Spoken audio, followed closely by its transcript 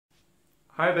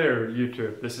Hi there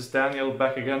YouTube, this is Daniel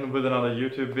back again with another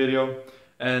YouTube video,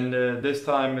 and this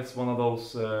time it's one of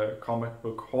those comic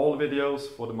book haul videos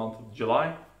for the month of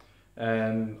July,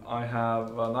 and I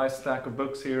have a nice stack of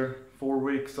books here, 4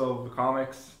 weeks of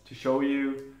comics to show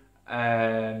you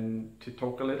and to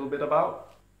talk a little bit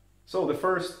about. So the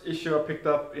first issue I picked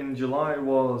up in July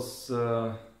was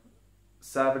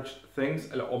Savage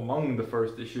Things, among the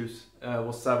first issues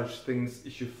was Savage Things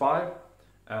issue 5.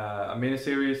 A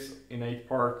miniseries in 8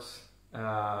 parts,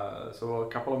 so a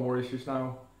couple of more issues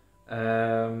now.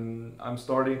 I'm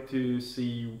starting to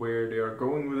see where they are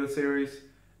going with the series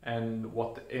and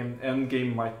what the end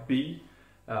game might be.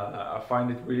 I find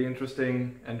it really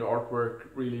interesting, and the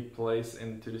artwork really plays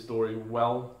into the story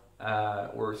well,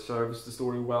 or serves the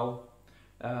story well.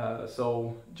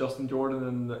 So Justin Jordan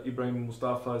and Ibrahim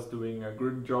Mustafa is doing a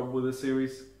good job with the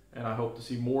series, and I hope to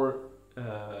see more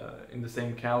in the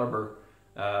same caliber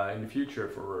in the future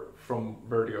from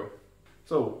Vertigo.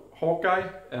 So Hawkeye,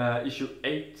 issue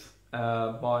 8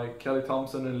 by Kelly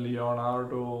Thompson and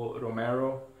Leonardo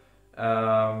Romero.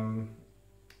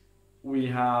 We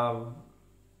have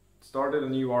started a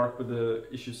new arc with the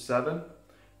issue 7,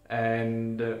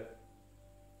 and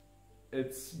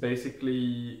it's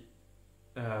basically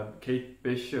Kate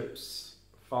Bishop's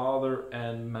father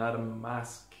and Madame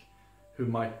Mask who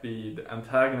might be the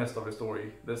antagonist of the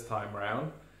story this time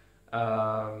around.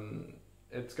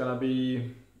 It's gonna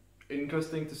be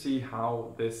interesting to see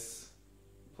how this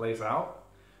plays out,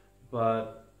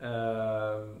 but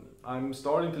I'm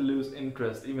starting to lose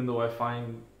interest. Even though I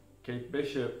find Kate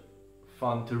Bishop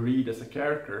fun to read as a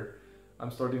character,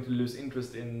 I'm starting to lose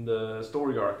interest in the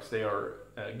story arcs they are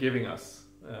giving us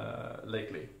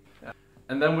lately.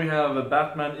 And then we have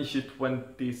Batman issue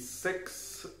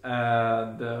 26,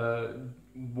 the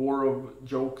War of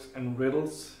Jokes and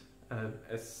Riddles.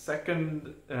 A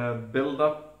second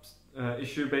build-up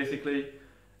issue basically,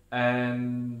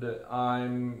 and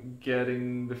I'm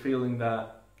getting the feeling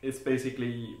that it's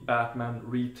basically Batman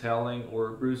retelling,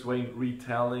 or Bruce Wayne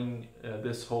retelling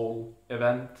this whole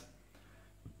event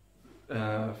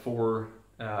for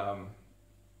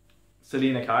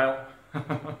Selina Kyle.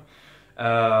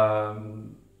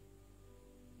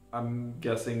 I'm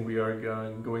guessing we are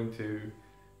going to,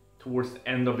 towards the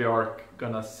end of the arc,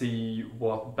 gonna see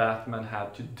what Batman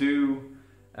had to do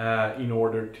in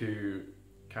order to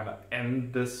kind of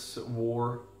end this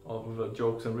war of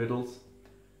jokes and riddles.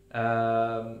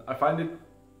 I find it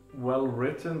well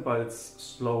written, but it's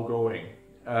slow going,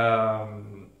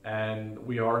 and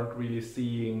we aren't really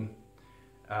seeing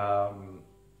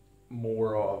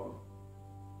more of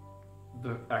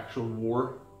the actual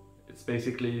war. It's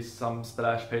basically some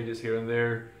splash pages here and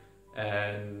there,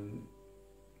 and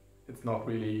it's not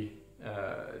really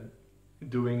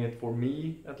doing it for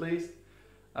me, at least,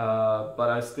 but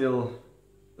I still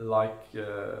like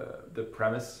the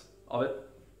premise of it.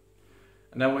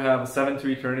 And then we have 7 to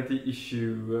Eternity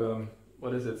issue,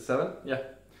 what is it, 7? Yeah,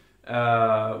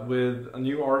 with a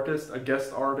new artist, a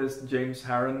guest artist, James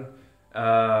Harren.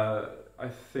 I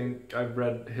think I've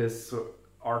read his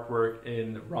artwork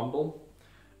in Rumble,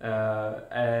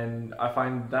 and I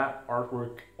find that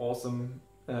artwork awesome.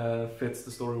 Fits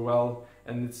the story well,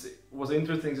 and it was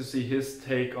interesting to see his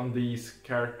take on these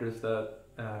characters that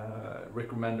Rick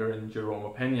Remender and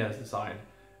Jerome Pena has designed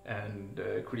and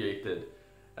created.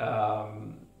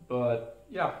 But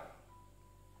yeah,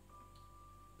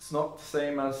 it's not the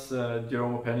same as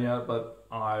Jerome Pena, but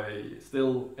I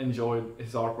still enjoyed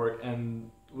his artwork,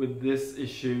 and with this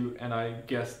issue, and I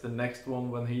guess the next one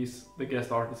when he's the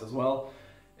guest artist as well,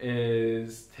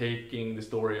 is taking the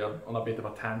story on a bit of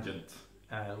a tangent.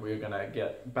 And we're gonna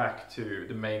get back to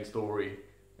the main story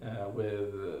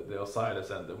with the Osiris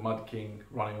and the Mud King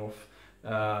running off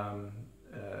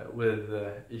with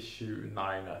issue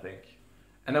 9, I think.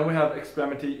 And then we have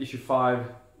Extremity issue 5.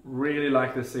 Really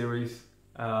like this series,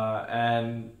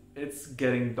 and it's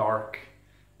getting dark.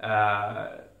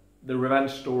 The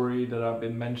revenge story that I've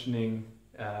been mentioning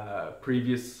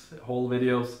previous whole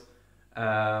videos,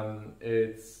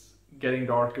 it's getting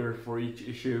darker for each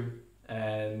issue,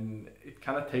 and it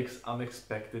kind of takes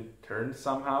unexpected turns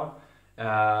somehow,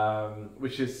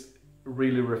 which is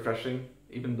really refreshing.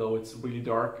 Even though it's really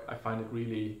dark, I find it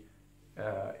really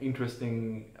an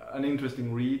interesting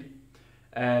read,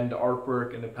 and the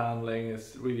artwork and the paneling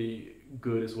is really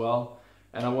good as well.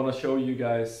 And I want to show you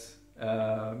guys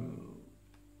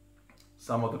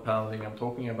some of the paneling I'm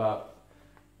talking about.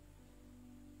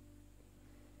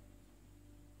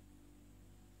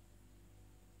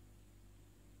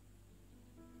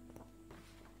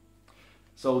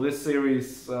 So this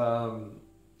series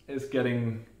is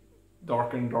getting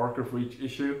darker and darker for each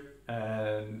issue,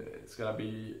 and it's gonna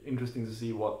be interesting to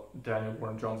see what Daniel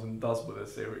Warren Johnson does with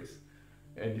this series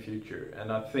in the future. And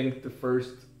I think the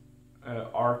first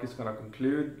arc is gonna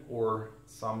conclude or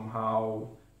somehow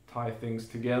tie things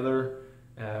together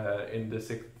in the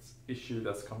 6th issue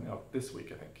that's coming out this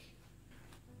week, I think.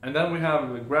 And then we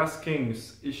have Grass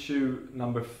Kings issue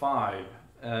number 5.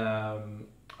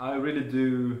 I really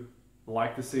do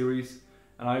like the series,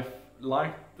 and I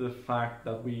like the fact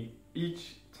that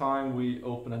each time we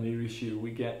open a new issue,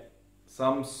 we get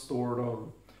some sort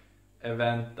of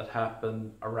event that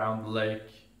happened around the lake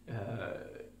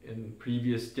in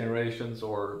previous generations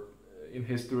or in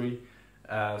history.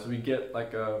 So we get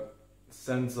like a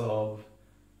sense of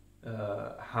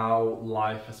how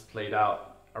life has played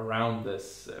out around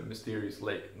this mysterious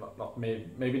lake.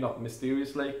 Maybe not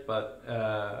mysterious lake, but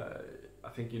I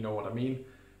think you know what I mean.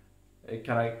 It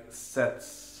kind of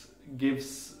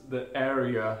gives the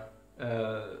area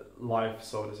life,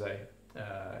 so to say,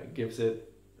 gives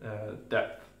it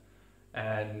depth,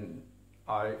 and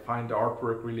I find the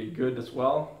artwork really good as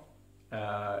well.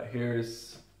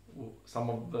 Here's some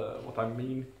of what I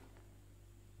mean.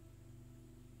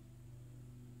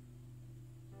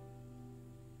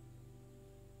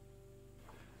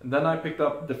 And then I picked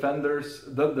up The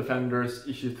Defenders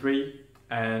issue 3,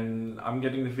 and I'm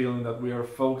getting the feeling that we are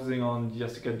focusing on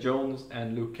Jessica Jones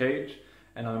and Luke Cage,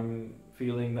 and I'm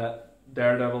feeling that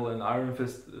Daredevil and Iron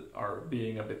Fist are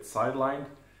being a bit sidelined,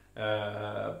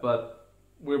 but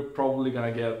we're probably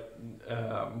gonna get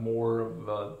more of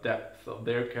a depth of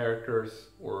their characters,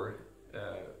 or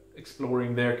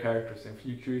exploring their characters in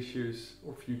future issues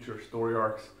or future story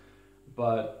arcs.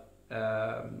 But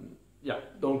yeah,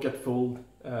 don't get fooled.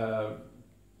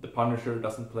 The Punisher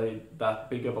doesn't play that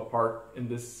big of a part in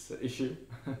this issue.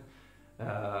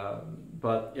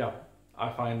 But yeah,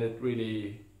 I find it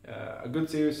really a good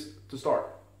series to start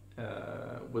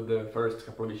with the first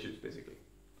couple of issues, basically.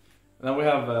 And then we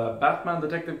have Batman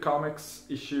Detective Comics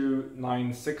issue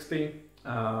 960.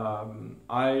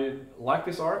 I like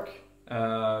this arc.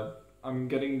 I'm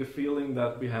getting the feeling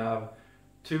that we have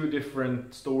 2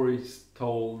 different stories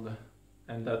told,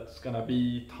 and that's gonna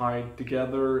be tied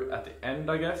together at the end,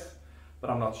 I guess, but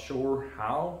I'm not sure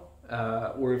how,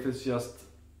 or if it's just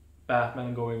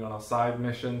Batman going on a side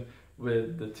mission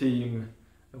with the team,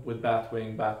 with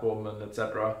Batwing, Batwoman,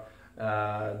 etc.,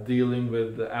 dealing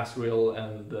with Azrael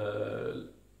and the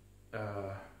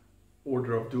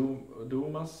Order of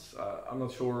Dumas. I'm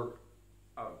not sure,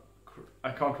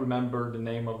 I can't remember the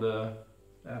name of the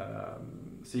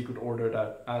secret order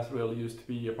that Azrael used to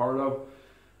be a part of.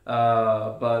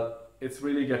 But it's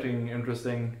really getting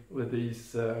interesting with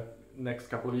these next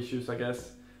couple of issues, I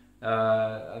guess,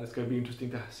 and it's going to be interesting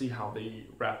to see how they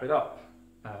wrap it up,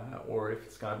 or if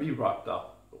it's going to be wrapped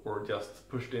up or just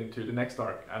pushed into the next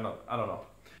arc. I don't know.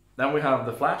 Then we have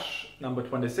The Flash number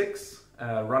 26,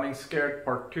 Running Scared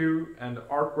part 2, and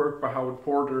artwork by Howard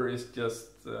Porter is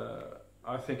just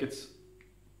I think it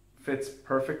fits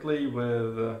perfectly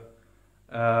with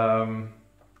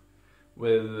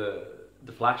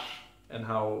The Flash and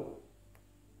how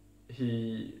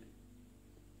his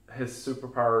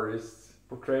superpower is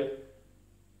portrayed.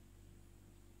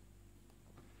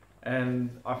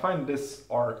 And I find this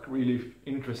arc really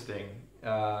interesting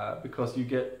because you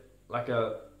get like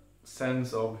a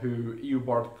sense of who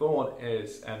Eobard Thawne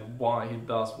is and why he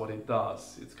does what he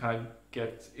does. It kind of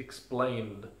gets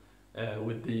explained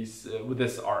with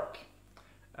this arc.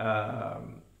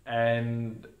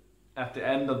 And at the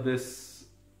end of this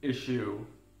issue,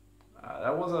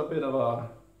 that was a bit of a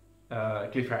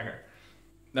cliffhanger.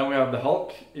 Then we have the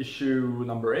Hulk issue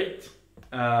number 8.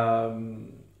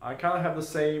 I kind of have the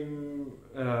same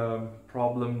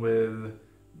problem with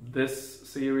this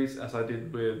series as I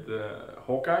did with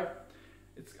Hawkeye.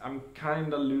 I'm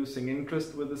kind of losing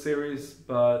interest with the series,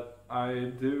 but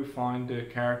I do find the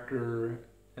character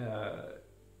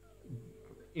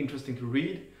interesting to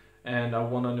read, and I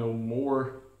want to know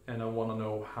more, and I want to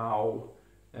know how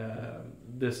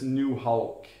this new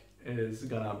Hulk is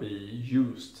gonna be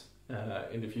used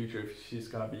in the future, if she's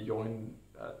gonna be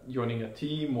joining a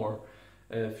team, or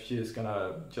if she's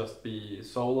gonna just be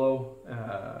solo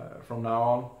from now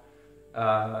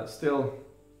on. Still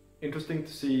interesting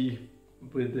to see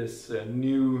with this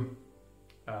new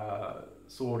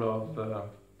sort of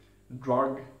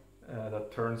drug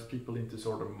that turns people into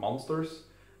sort of monsters.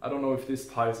 I don't know if this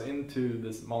ties into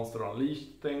this Monster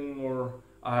Unleashed thing, or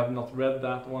I have not read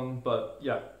that one, but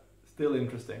yeah, still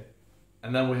interesting.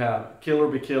 And then we have Kill or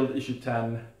Be Killed issue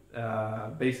 10,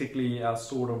 basically a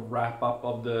sort of wrap up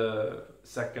of the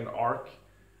second arc.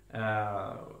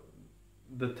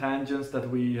 The tangents that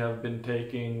we have been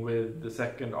taking with the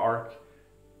second arc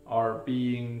are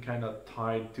being kind of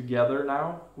tied together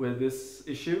now with this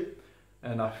issue,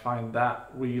 and I find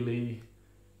that really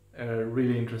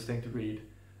really interesting to read.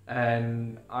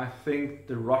 And I think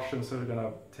the Russians are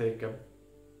gonna take a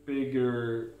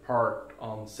bigger part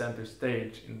on center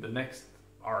stage in the next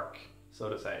arc, so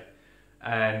to say,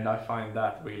 and I find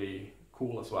that really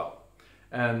cool as well.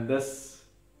 And this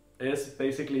is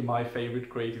basically my favorite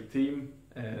creative team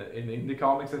in indie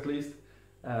comics, at least.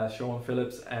 Sean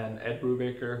Phillips and Ed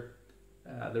Brubaker.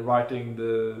 The writing,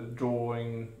 the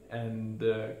drawing, and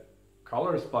the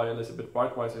colors by Elizabeth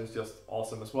Whiteweiser is just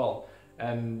awesome as well.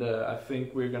 And I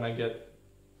think we're gonna get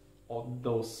all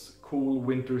those cool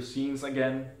winter scenes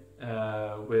again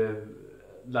with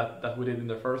that we did in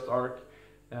the first arc.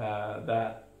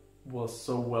 That was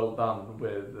so well done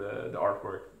with the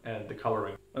artwork and the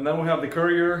coloring. And then we have The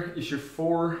Courier, issue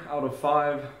 4 out of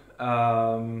 5.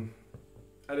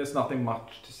 There's nothing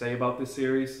much to say about this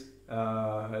series.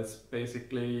 It's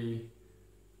basically,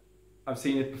 I've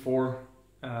seen it before.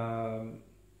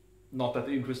 Not that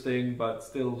interesting, but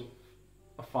still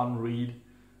a fun read.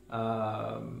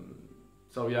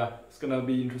 So yeah, it's gonna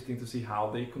be interesting to see how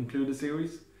they conclude the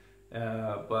series.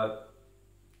 But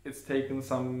it's taken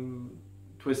some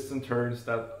twists and turns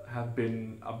that have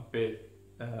been a bit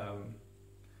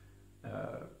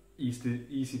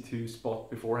easy to spot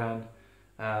beforehand.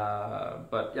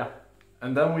 But yeah,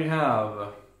 and then we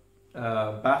have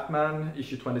Batman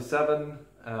issue 27,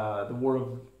 the War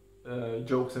of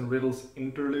Jokes and Riddles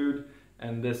interlude,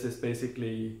 and this is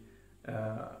basically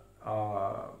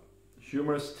a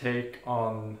humorous take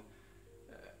on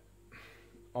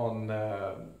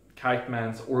Kite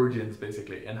Man's origins,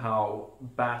 basically, and how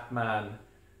Batman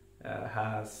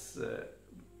has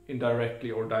indirectly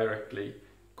or directly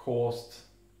caused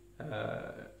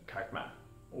Kite Man,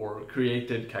 or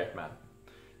created Kite Man.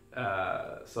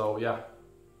 So yeah,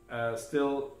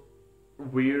 still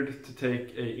weird to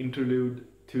take a interlude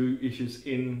 2 issues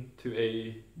into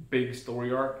a big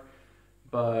story arc,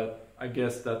 but I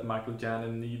guess that Michael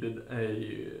Janin needed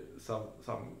some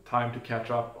time to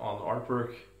catch up on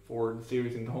artwork for the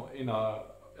series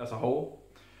as a whole.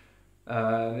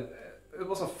 It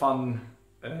was a fun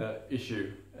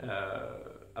issue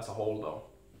as a whole, though.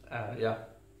 Yeah,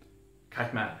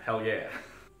 Kite Man, hell yeah.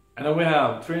 And then we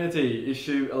have Trinity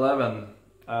issue 11.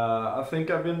 I think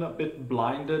I've been a bit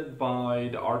blinded by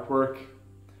the artwork.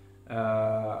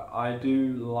 I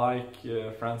do like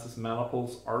Francis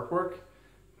Manapul's artwork,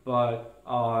 but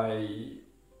I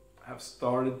have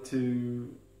started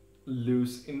to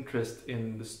lose interest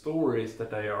in the stories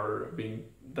that are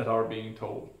being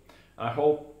told.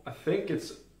 I think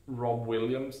it's Rob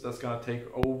Williams that's gonna take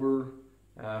over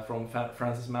from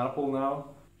Francis Manapul now.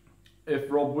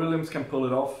 If Rob Williams can pull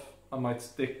it off, I might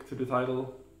stick to the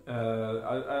title.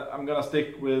 I'm gonna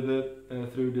stick with it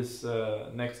through this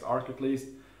next arc at least.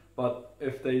 But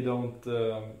if they don't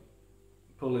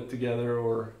pull it together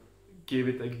or give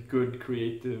it a good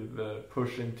creative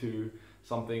push into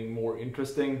something more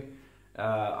interesting,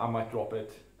 I might drop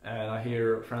it. And I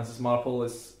hear Francis Manapul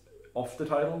is off the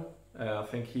title. I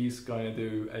think he's going to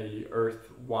do a Earth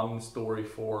 1 story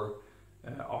for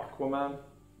Aquaman,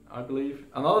 I believe.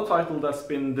 Another title that's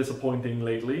been disappointing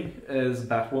lately is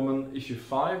Batwoman issue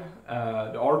 5.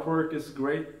 The artwork is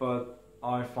great, but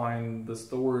I find the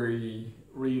story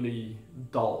really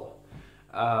dull.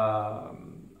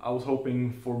 I was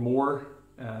hoping for more.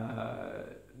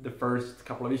 The first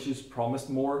couple of issues promised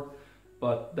more,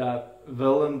 but that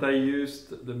villain they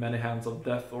used, the Many Hands of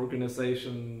Death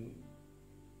organization,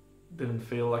 didn't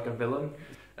feel like a villain.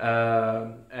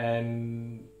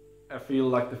 And I feel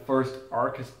like the first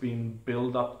arc has been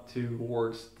built up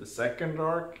towards the second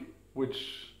arc,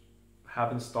 which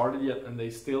haven't started yet, and they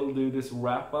still do this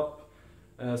wrap-up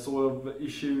sort of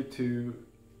issue to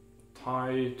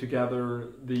tie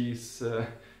together these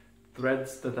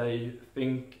threads that I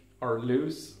think are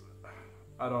loose.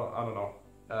 I don't know.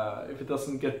 If it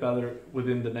doesn't get better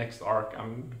within the next arc,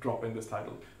 I'm dropping this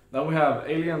title. Then we have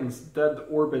Aliens Dead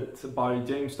Orbit by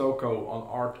James Stokoe on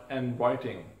art and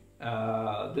writing.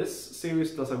 This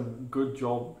series does a good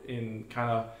job in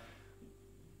kind of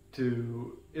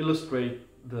to illustrate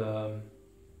the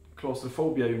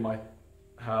claustrophobia you might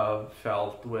have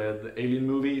felt with alien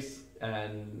movies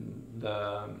and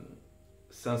the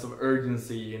sense of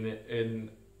urgency in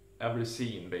every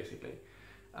scene, basically.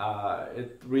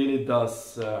 It really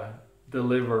does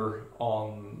deliver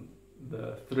on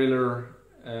the thriller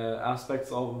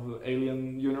aspects of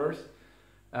Alien universe,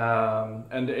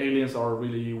 and the aliens are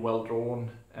really well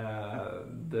drawn.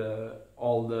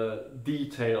 All the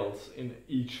details in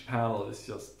each panel is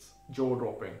just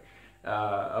jaw-dropping.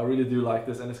 I really do like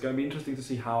this, and it's going to be interesting to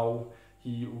see how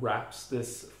he wraps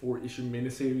this 4-issue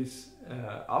miniseries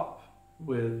up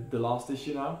with the last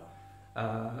issue now.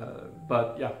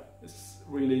 But yeah, it's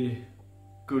really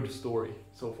good story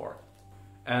so far.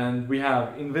 And we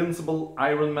have Invincible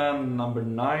Iron Man number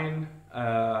 9.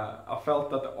 I felt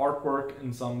that the artwork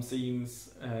in some scenes,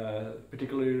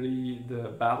 particularly the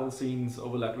battle scenes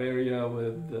over Latveria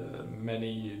with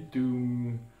many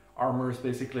Doom armors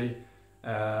basically,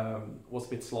 was a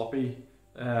bit sloppy.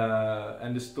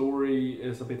 And the story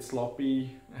is a bit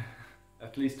sloppy,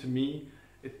 at least to me.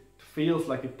 It feels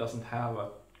like it doesn't have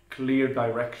a clear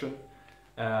direction.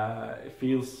 It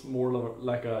feels more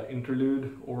like an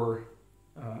interlude or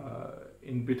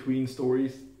in between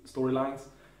storylines.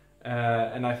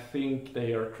 And I think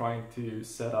they are trying to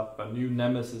set up a new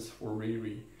nemesis for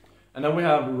Riri. And then we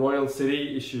have Royal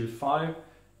City issue 5.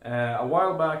 A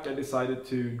while back I decided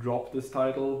to drop this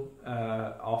title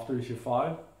after issue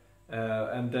 5.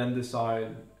 And then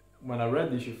decide when I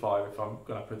read issue 5 if I'm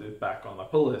gonna put it back on my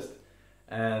pull list.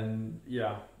 And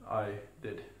yeah, I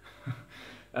did.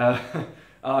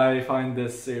 I find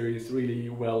this series really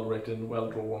well written, well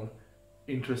drawn,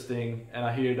 interesting, and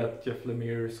I hear that Jeff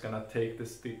Lemire is gonna take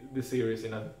this series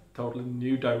in a totally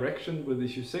new direction with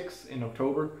issue 6 in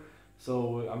October.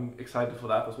 So I'm excited for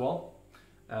that as well.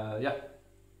 Yeah,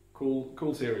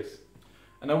 cool series.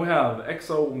 And then we have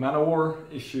Exo Manowar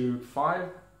issue 5.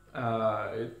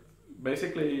 It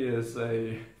basically is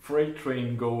a freight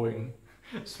train going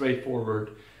straight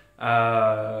forward,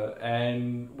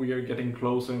 and we are getting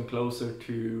closer and closer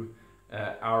to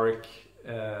Arik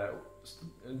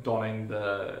donning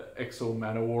the Exo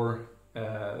Manowar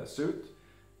suit,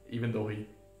 even though he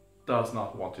does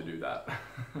not want to do that.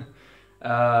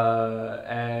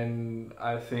 And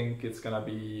I think it's gonna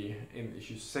be in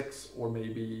issue 6 or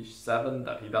maybe 7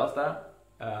 that he does that.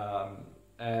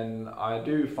 And I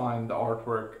do find the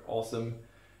artwork awesome.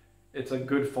 It's a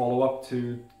good follow-up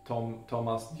to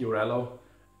Thomas Giorello,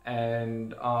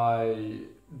 and I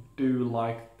do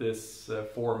like this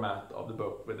format of the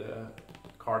book with the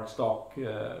cardstock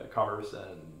covers,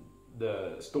 and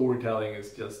the storytelling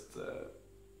is just,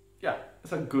 yeah,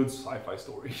 it's a good sci-fi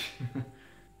story.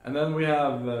 And then we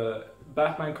have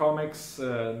Batman Comics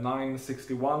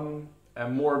 961,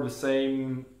 more of the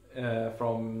same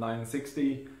from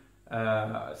 960.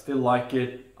 I still like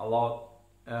it a lot.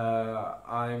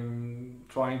 I'm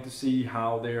trying to see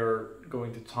how they're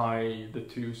going to tie the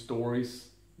two stories,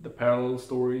 the parallel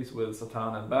stories with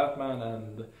Satan and Batman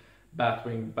and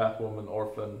Batwing, Batwoman,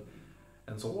 Orphan,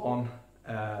 and so on,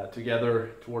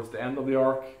 together towards the end of the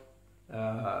arc.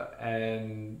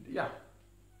 And yeah,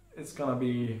 it's gonna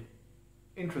be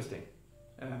interesting.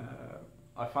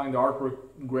 I find the artwork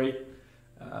great,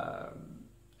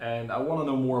 and I want to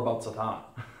know more about Satan.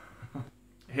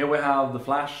 Here we have the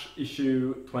Flash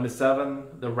issue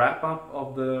 27, the wrap-up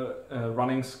of the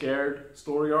Running Scared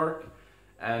story arc,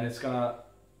 and it's gonna,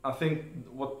 I think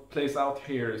what plays out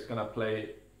here is gonna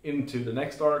play into the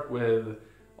next arc with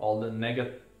all the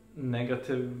negative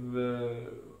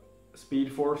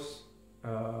Speed Force,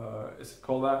 is it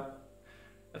called that?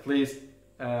 At least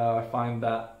I find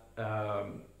that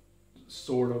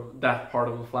sort of, that part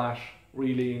of the Flash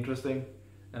really interesting,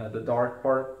 the dark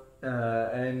part,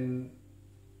 and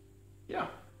yeah.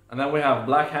 And then we have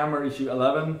Black Hammer issue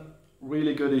 11,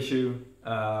 really good issue.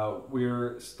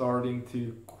 We're starting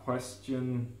to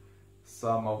question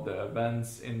some of the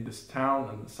events in this town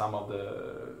and some of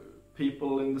the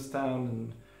people in this town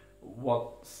and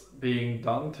what's being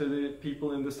done to the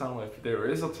people in this town, if there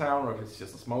is a town or if it's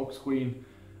just a smokescreen.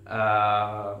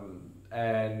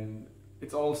 And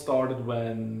it's all started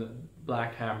when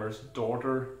Black Hammer's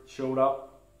daughter showed up,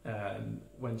 and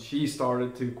when she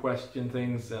started to question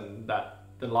things, and that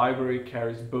the library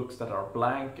carries books that are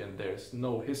blank and there's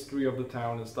no history of the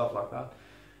town and stuff like that.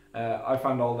 I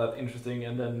find all that interesting,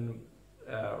 and then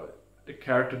the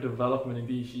character development in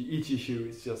each issue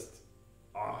is just,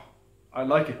 I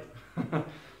like it.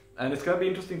 And it's gonna be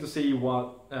interesting to see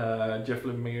what Jeff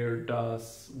Lemire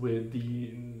does with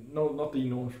the, not the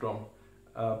Nordstrom,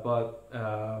 but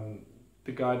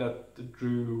the guy that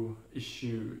drew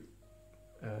issue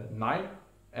 9,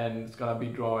 and it's gonna be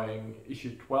drawing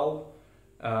issue 12.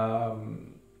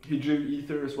 He drew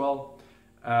Ether as well.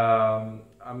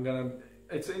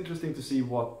 It's interesting to see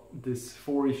what this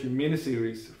 4-issue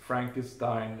miniseries,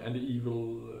 Frankenstein and the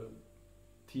Evil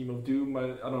Team of Doom,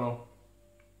 I don't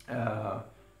know,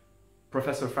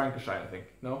 Professor Frankenstein, I think,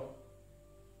 no?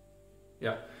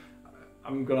 Yeah,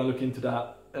 I'm gonna look into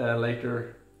that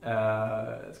later.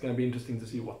 It's gonna be interesting to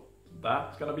see what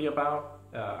that's gonna be about.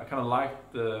 I kind of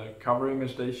liked the cover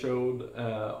image they showed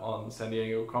on San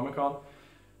Diego Comic-Con.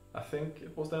 I think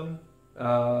it was then.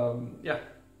 Yeah,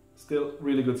 still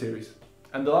really good series.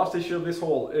 And the last issue of this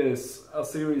haul is a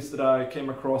series that I came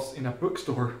across in a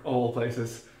bookstore, of all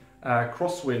places.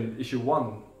 Crosswind issue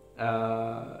 1.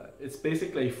 It's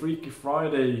basically a Freaky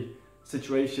Friday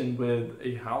situation with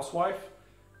a housewife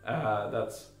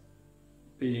that's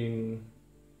being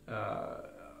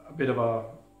a bit of a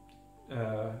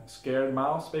scared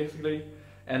mouse, basically.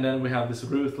 And then we have this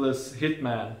ruthless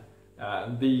hitman.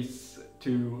 These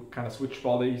two kind of switch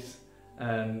bodies,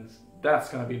 and that's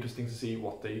gonna be interesting to see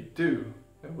what they do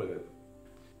with it.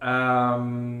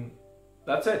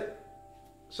 That's it.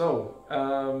 So,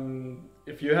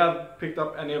 if you have picked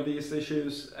up any of these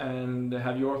issues and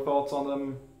have your thoughts on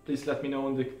them, please let me know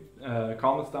in the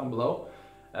comments down below.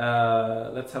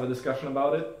 Let's have a discussion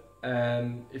about it.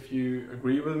 And if you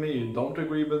agree with me, you don't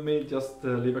agree with me, just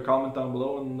leave a comment down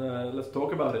below and let's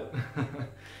talk about it.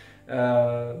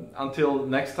 Until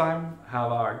next time,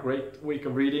 have a great week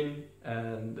of reading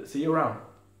and see you around.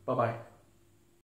 Bye bye.